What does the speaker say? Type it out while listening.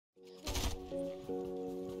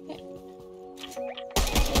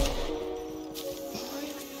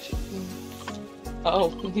Oh,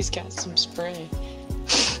 he's got some spray.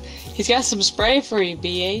 He's got some spray for you,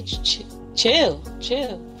 BH. Chill.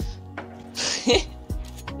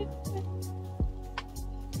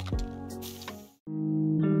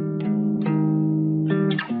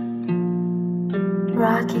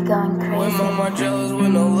 Rocky going crazy. When mama jealous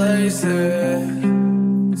with no laces.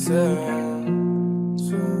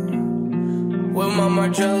 When mama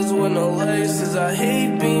jealous with no laces. I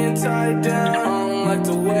hate being tied down. I don't like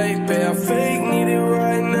to wait, babe. I fake need it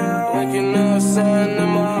right now. Waking up, sun in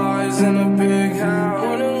my eyes in a big house.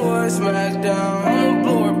 Wondering what smacked down. I'ma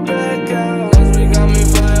blow her back out. Last week got me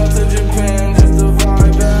fly out to Japan just to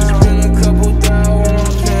vibe out. Spend a couple thousand on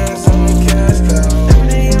my pants. I'm a cash cow. Every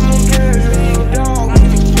day I'm on cash, real dog.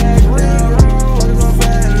 Money back round. What if I'm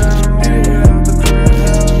fat now? Get it out the crib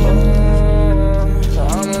now.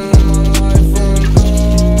 I'm in my life on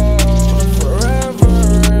gold. Forever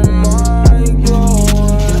in my glow.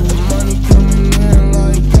 The money coming in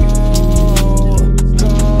like gold.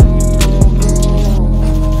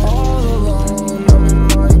 All alone, I'm in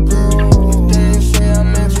my groove. They ain't say I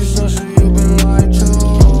met you, so you been lied to.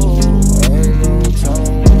 Ain't no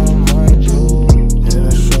telling what I might do. Yeah,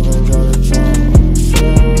 the should've got a job.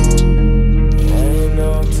 Ain't no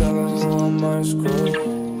telling who I might screw.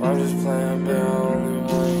 I'm just playing, babe, I only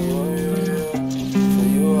want you. For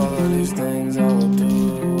you, all of these things I would do.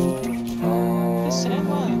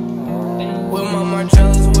 With mama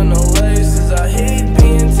jealous with no laces. I hate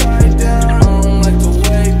being tied down. I don't like to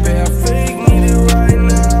wait, babe. I fake need it right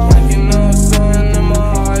now. Waking up, sun in my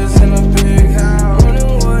eyes in a big house.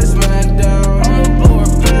 Wondering what smacked down. I'ma blow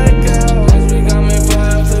her back out. Last week got me fly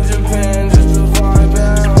out to Japan just to vibe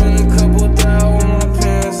out. Spend a couple thousand on my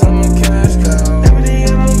pants. I'm a cash cow. Every day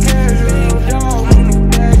I'm on cash, real dog. Money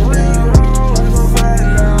back down. What if I'm fat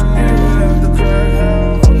now? Get it out the crack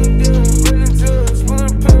house. Only dealing with it till it's split a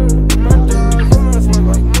pen. My dog, I'm not smoke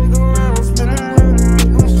like nigga around. Spinning around and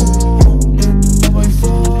make them fall. Up like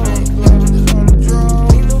four. Make love just on the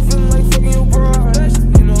draw. Ain't no feeling like fucking your bride.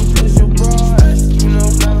 You know, that's your bride. You know,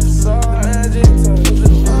 not a facade. Magic touch. It's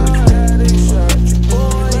a static shot.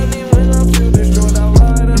 Boy, and when I feel destroyed, I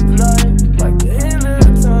light up the night. Like the end of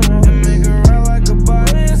the tunnel. And make her ride like a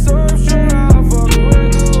bike. So I'm sure I'll fuck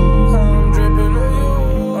with you. I'm dripping on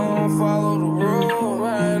you. I don't follow the rules.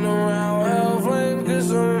 Riding around hell flames,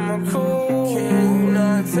 consuming my cool. Can you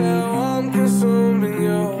not tell I'm consuming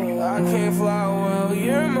you? I can't fly well,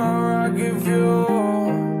 you're my rocket fuel.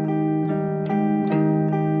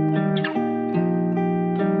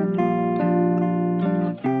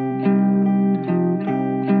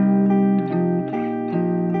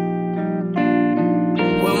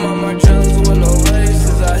 With mama jealous with no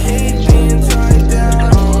laces. I hate being tied down.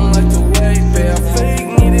 I don't like to wait, babe. I fake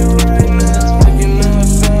need it right now. Waking up,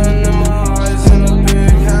 sun in my eyes in a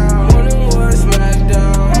big house. Wondering what smacked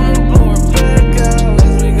down. I'ma blow her back out.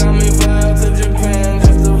 Last week got me fly out to Japan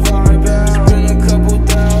just to vibe out. Spend a couple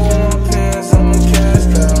thousand on my pants. I'm a cash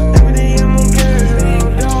cow. Every day I'm on cash, real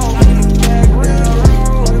dog. Money back down.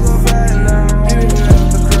 What if I'm fat now? Get it out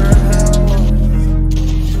the crib house.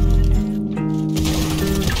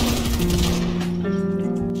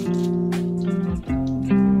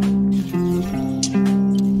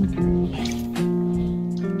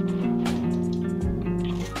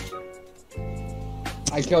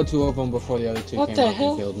 I killed two of them before the other two What came the up hell?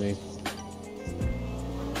 and killed me.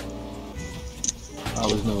 I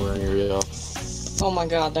was nowhere near you. Oh my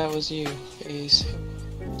god, that was you, Khaos.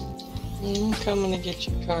 I'm coming to get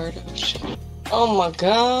your card. Oh shit. Oh my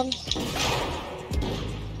god.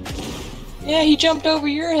 Yeah, he jumped over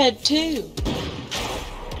your head too.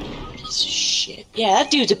 Piece of shit. Yeah,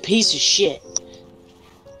 that dude's a piece of shit.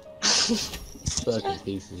 Fucking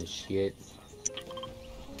pieces of shit.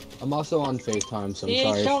 I'm also on FaceTime, so I'm Yeah,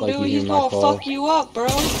 sorry if don't like do you it. hear He's my gonna call. fuck you up, bro.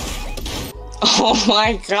 Oh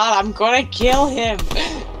my god, I'm gonna kill him.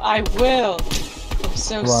 I will. I'm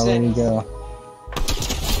so Well, there you sick. go.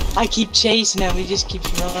 I keep chasing him. He just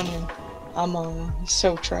keeps running. I'm on him. He's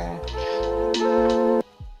so trash.